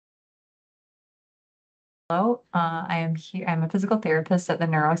Hello, I'm a physical therapist at the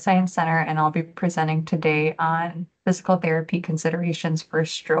Neuroscience Center, and I'll be presenting today on physical therapy considerations for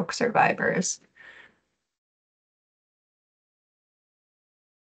stroke survivors.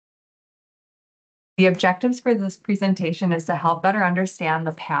 The objectives for this presentation is to help better understand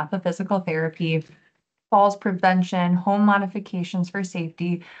the path of physical therapy, falls prevention, home modifications for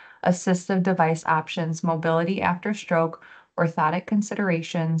safety, assistive device options, mobility after stroke, orthotic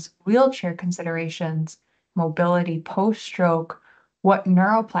considerations, wheelchair considerations, mobility post-stroke, what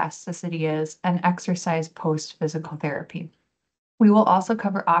neuroplasticity is, and exercise post-physical therapy. We will also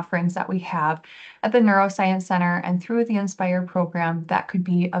cover offerings that we have at the Neuroscience Center and through the Inspire program that could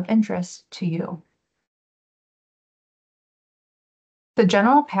be of interest to you. The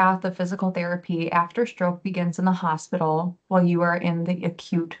general path of physical therapy after stroke begins in the hospital while you are in the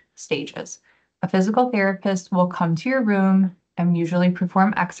acute stages. A physical therapist will come to your room and usually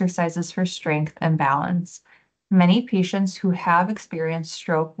perform exercises for strength and balance. Many patients who have experienced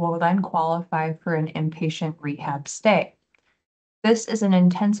stroke will then qualify for an inpatient rehab stay. This is an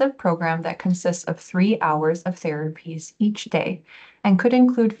intensive program that consists of 3 hours of therapies each day and could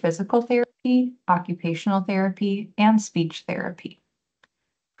include physical therapy, occupational therapy, and speech therapy.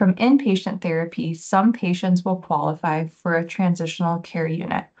 From inpatient therapy, some patients will qualify for a transitional care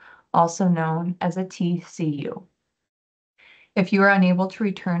unit, also known as a TCU, if you are unable to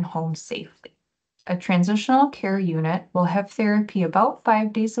return home safely. A transitional care unit will have therapy about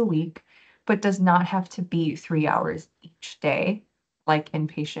 5 days a week, but does not have to be 3 hours each day, like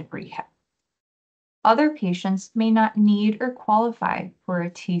inpatient rehab. Other patients may not need or qualify for a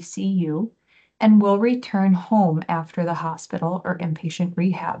TCU and will return home after the hospital or inpatient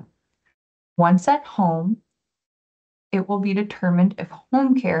rehab. Once at home, it will be determined if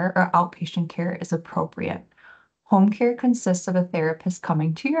home care or outpatient care is appropriate. Home care consists of a therapist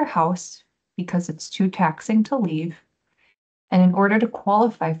coming to your house because it's too taxing to leave. And in order to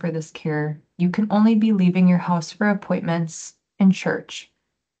qualify for this care, you can only be leaving your house for appointments in church.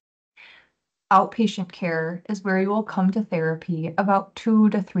 Outpatient care is where you will come to therapy about 2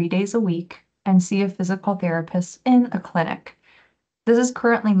 to 3 days a week and see a physical therapist in a clinic. This is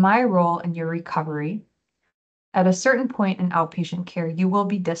currently my role in your recovery. At a certain point in outpatient care, you will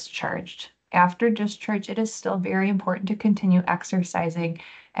be discharged. After discharge, it is still very important to continue exercising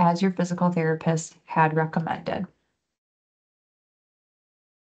as your physical therapist had recommended.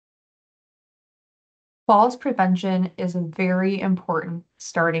 Falls prevention is very important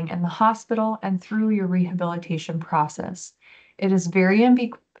starting in the hospital and through your rehabilitation process. It is very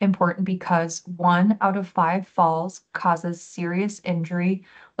important because 1 out of 5 falls causes serious injury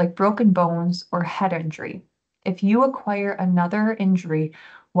like broken bones or head injury. If you acquire another injury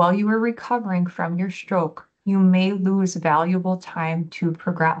while you are recovering from your stroke, you may lose valuable time to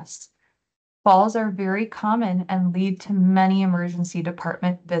progress. Falls are very common and lead to many emergency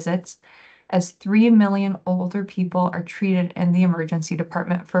department visits, as 3 million older people are treated in the emergency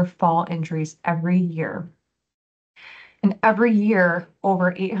department for fall injuries every year. And every year,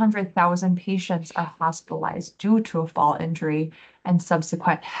 over 800,000 patients are hospitalized due to a fall injury and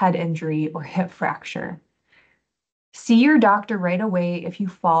subsequent head injury or hip fracture. See your doctor right away if you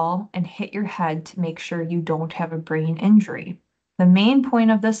fall and hit your head to make sure you don't have a brain injury. The main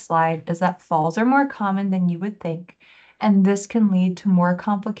point of this slide is that falls are more common than you would think, and this can lead to more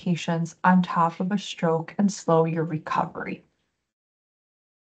complications on top of a stroke and slow your recovery.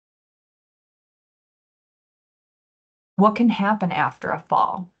 What can happen after a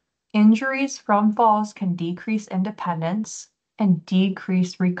fall? Injuries from falls can decrease independence and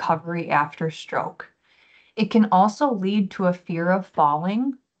decrease recovery after stroke. It can also lead to a fear of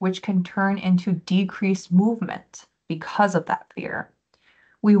falling, which can turn into decreased movement because of that fear.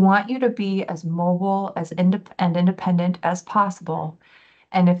 We want you to be as mobile and independent as possible.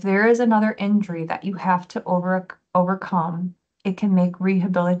 And if there is another injury that you have to overcome, it can make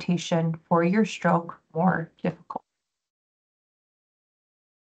rehabilitation for your stroke more difficult.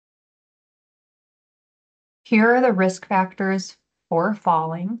 Here are the risk factors for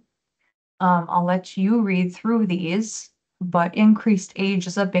falling. I'll let you read through these, but increased age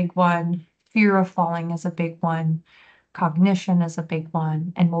is a big one. Fear of falling is a big one. Cognition is a big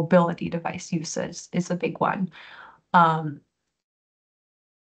one, and mobility device uses is a big one.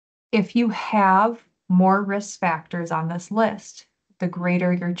 If you have more risk factors on this list, the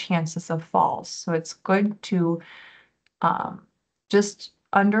greater your chances of falls. So it's good to just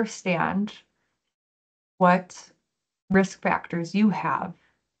understand what risk factors you have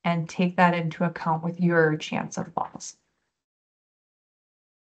and take that into account with your chance of falls.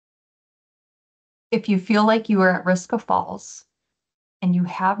 If you feel like you are at risk of falls and you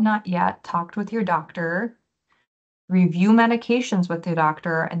have not yet talked with your doctor Review medications with the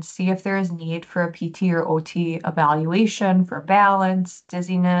doctor and see if there is need for a PT or OT evaluation for balance,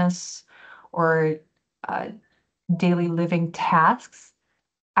 dizziness, or uh, daily living tasks.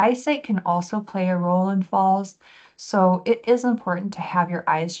 Eyesight can also play a role in falls, so it is important to have your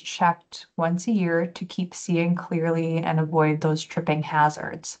eyes checked once a year to keep seeing clearly and avoid those tripping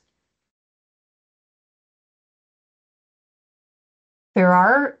hazards. There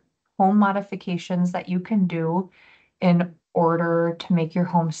are home modifications that you can do in order to make your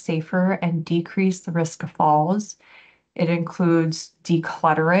home safer and decrease the risk of falls. It includes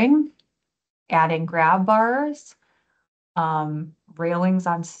decluttering, adding grab bars, railings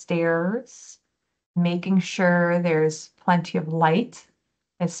on stairs, making sure there's plenty of light,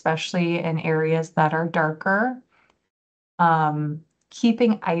 especially in areas that are darker,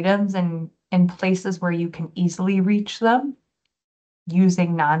 keeping items in places where you can easily reach them,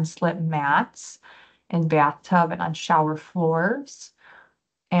 using non-slip mats in bathtub and on shower floors.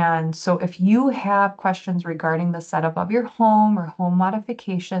 And so if you have questions regarding the setup of your home or home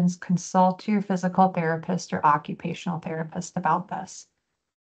modifications, consult your physical therapist or occupational therapist about this.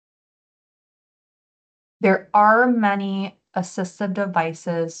 There are many assistive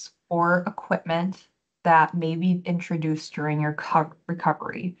devices or equipment that may be introduced during your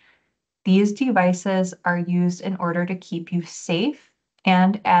recovery. These devices are used in order to keep you safe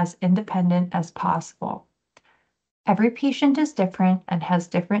and as independent as possible. Every patient is different and has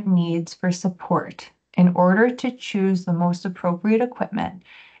different needs for support. In order to choose the most appropriate equipment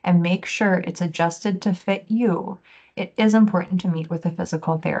and make sure it's adjusted to fit you, it is important to meet with a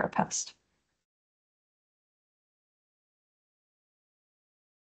physical therapist.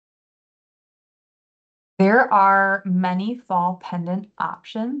 There are many fall pendant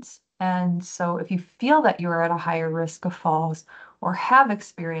options. And so if you feel that you're at a higher risk of falls or have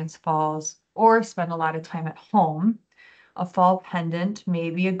experienced falls or spend a lot of time at home, a fall pendant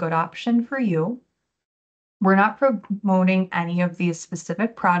may be a good option for you. We're not promoting any of these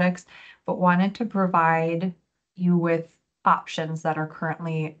specific products, but wanted to provide you with options that are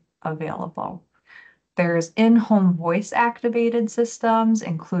currently available. There's in-home voice activated systems,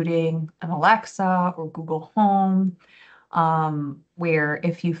 including an Alexa or Google Home, where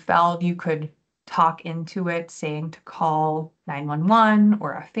if you felt you could talk into it, saying to call 911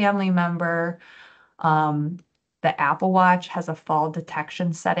 or a family member. Um, the Apple Watch has a fall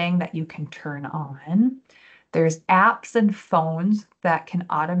detection setting that you can turn on. There's apps and phones that can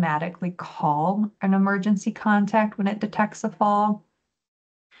automatically call an emergency contact when it detects a fall.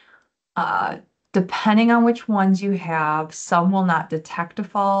 Uh, Depending on which ones you have, some will not detect a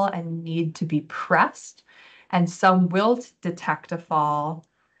fall and need to be pressed, and some will detect a fall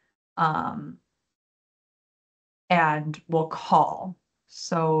um, and will call.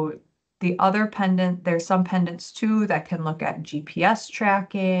 So the other pendant, there's some pendants too that can look at GPS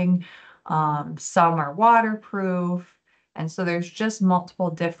tracking. Some are waterproof. And so there's just multiple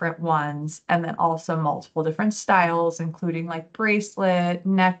different ones, and then also multiple different styles, including like bracelet,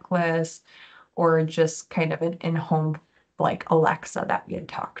 necklace, or just kind of an in-home like Alexa that we had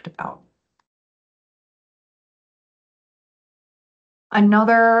talked about.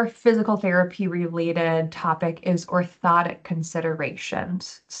 Another physical therapy related topic is orthotic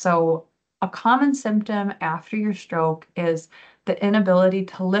considerations. So, a common symptom after your stroke is the inability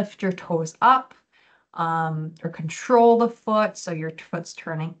to lift your toes up or control the foot. So, your foot's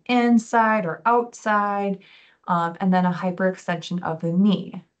turning inside or outside, and then a hyperextension of the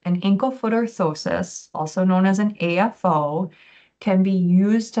knee. An ankle foot orthosis, also known as an AFO, can be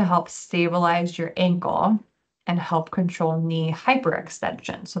used to help stabilize your ankle and help control knee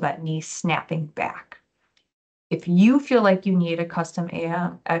hyperextension, so that knee snapping back. If you feel like you need a custom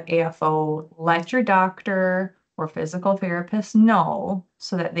AFO, let your doctor or physical therapist know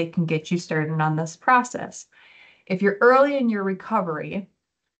so that they can get you started on this process. If you're early in your recovery,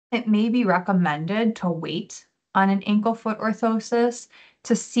 it may be recommended to wait on an ankle foot orthosis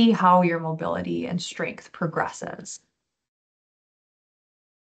to see how your mobility and strength progresses.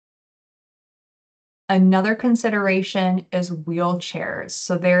 Another consideration is wheelchairs.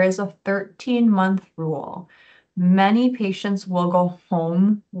 So there is a 13-month rule. Many patients will go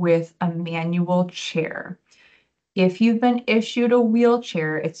home with a manual chair. If you've been issued a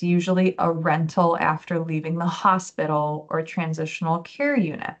wheelchair, it's usually a rental after leaving the hospital or transitional care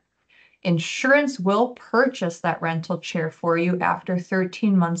unit. Insurance will purchase that rental chair for you after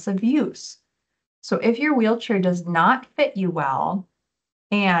 13 months of use. So if your wheelchair does not fit you well,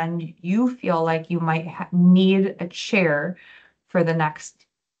 and you feel like you might need a chair for the next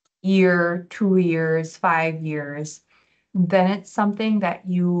year, 2 years, 5 years, then it's something that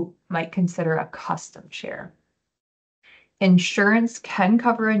you might consider a custom chair. Insurance can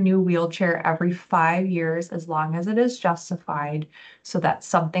cover a new wheelchair every 5 years as long as it is justified. So that's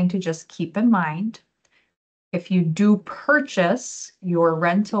something to just keep in mind. If you do purchase your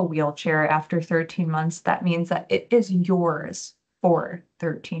rental wheelchair after 13 months, that means that it is yours for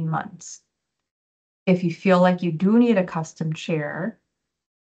 13 months. If you feel like you do need a custom chair,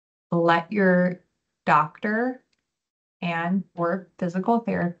 let your doctor and or physical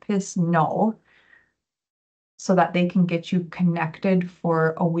therapist know so that they can get you connected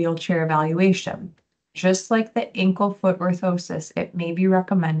for a wheelchair evaluation. Just like the ankle foot orthosis, it may be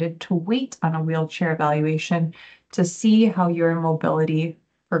recommended to wait on a wheelchair evaluation to see how your mobility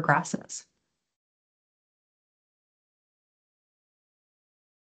progresses.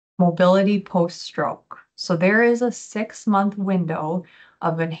 Mobility post-stroke. So there is a 6-month window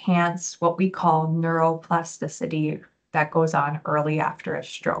of enhanced, what we call neuroplasticity, that goes on early after a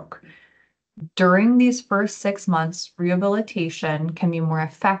stroke. During these first 6 months, rehabilitation can be more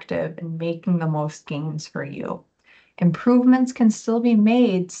effective in making the most gains for you. Improvements can still be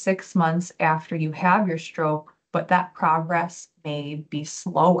made 6 months after you have your stroke, but that progress may be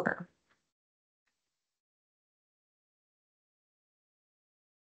slower.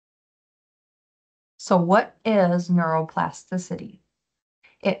 So, what is neuroplasticity?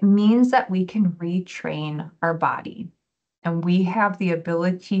 It means that we can retrain our body and we have the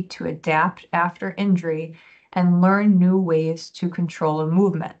ability to adapt after injury and learn new ways to control a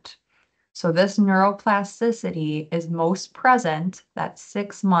movement. So this neuroplasticity is most present that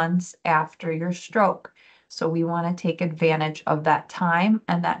 6 months after your stroke. So we want to take advantage of that time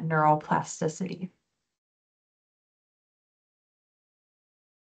and that neuroplasticity.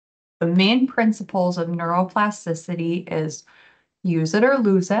 The main principles of neuroplasticity is use it or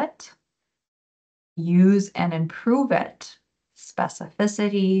lose it, use and improve it,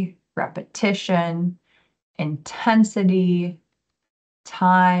 specificity, repetition, intensity,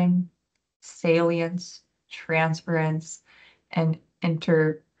 time, salience, transference, and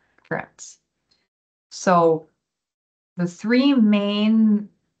interference. So the three main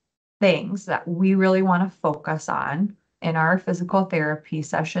things that we really want to focus on in our physical therapy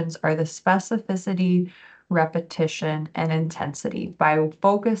sessions are the specificity, repetition, and intensity. By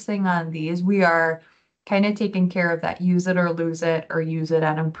focusing on these, we are kind of taking care of that use it or lose it or use it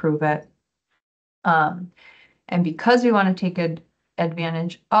and improve it. And because we want to take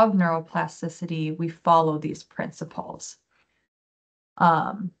advantage of neuroplasticity, we follow these principles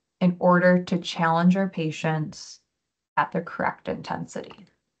in order to challenge our patients at the correct intensity.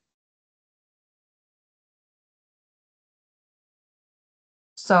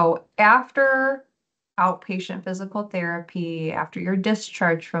 So after outpatient physical therapy, after you're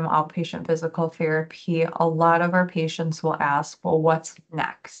discharged from outpatient physical therapy, a lot of our patients will ask, well, what's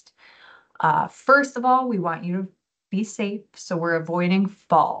next? First of all, we want you to be safe, so we're avoiding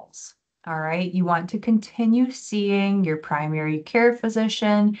falls. All right, you want to continue seeing your primary care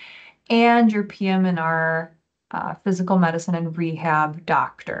physician and your PM&R physical medicine and rehab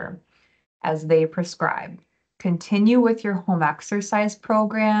doctor as they prescribe. Continue with your home exercise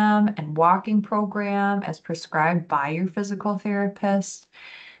program and walking program as prescribed by your physical therapist.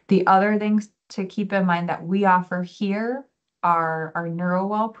 The other things to keep in mind that we offer here are our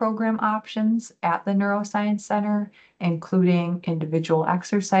NeuroWell program options at the Neuroscience Center, including individual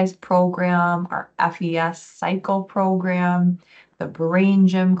exercise program, our FES cycle program, the brain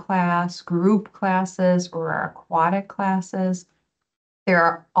gym class, group classes, or our aquatic classes. There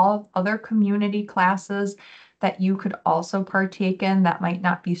are all other community classes that you could also partake in that might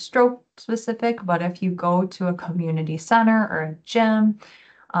not be stroke specific, but if you go to a community center or a gym,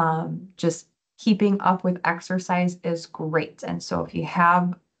 just keeping up with exercise is great. And so if you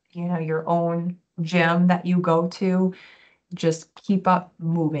have, your own gym that you go to, just keep up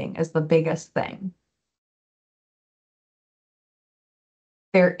moving is the biggest thing.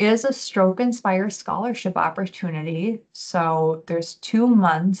 There is a Stroke Inspire scholarship opportunity. So there's 2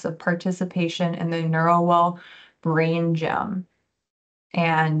 months of participation in the NeuroWell Brain Gym.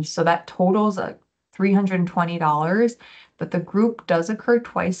 And so that totals $320, but the group does occur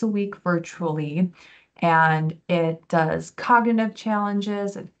twice a week virtually. And it does cognitive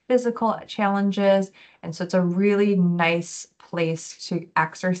challenges and physical challenges. And so it's a really nice place to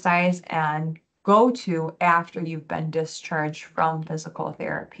exercise and go to after you've been discharged from physical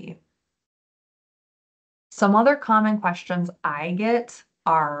therapy. Some other common questions I get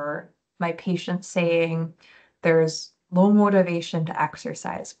are my patients saying, there's low motivation to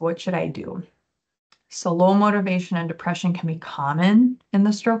exercise. What should I do? So low motivation and depression can be common in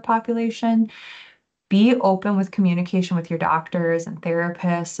the stroke population. Be open with communication with your doctors and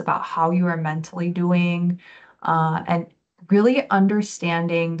therapists about how you are mentally doing, and really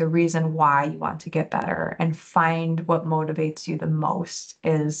understanding the reason why you want to get better and find what motivates you the most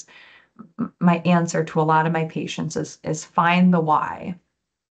is my answer to a lot of my patients is find the why.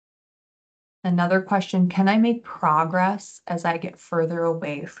 Another question, can I make progress as I get further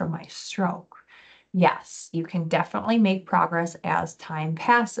away from my stroke? Yes, you can definitely make progress as time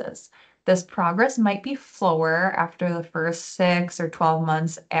passes. This progress might be slower after the first 6 or 12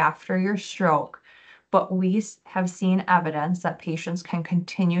 months after your stroke, but we have seen evidence that patients can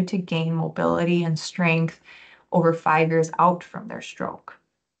continue to gain mobility and strength over 5 years out from their stroke.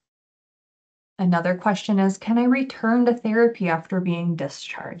 Another question is, can I return to therapy after being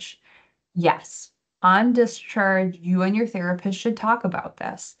discharged? Yes. On discharge, you and your therapist should talk about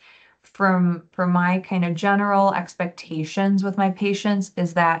this. From my kind of general expectations with my patients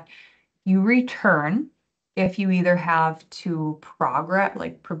is that you return if you either have to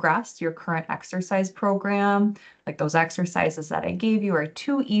progress your current exercise program, like those exercises that I gave you are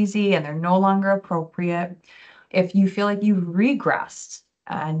too easy and they're no longer appropriate. If you feel like you've regressed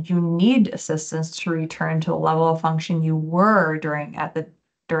and you need assistance to return to the level of function you were during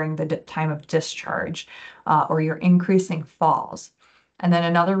the time of discharge, or you're increasing falls. And then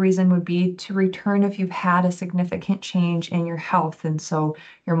another reason would be to return if you've had a significant change in your health. And so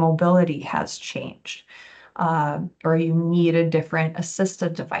your mobility has changed, or you need a different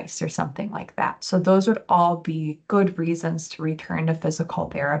assistive device or something like that. So those would all be good reasons to return to physical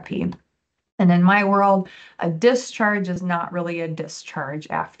therapy. And in my world, a discharge is not really a discharge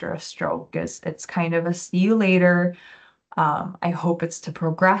after a stroke. It's kind of a see you later. I hope it's to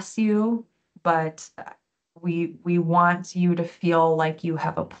progress you, but we want you to feel like you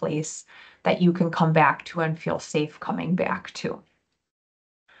have a place that you can come back to and feel safe coming back to.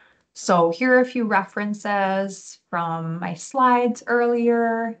 So here are a few references from my slides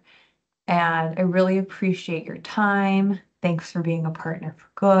earlier, and I really appreciate your time. Thanks for being a partner for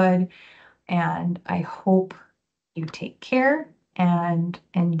good, and I hope you take care and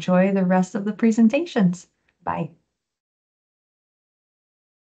enjoy the rest of the presentations. Bye.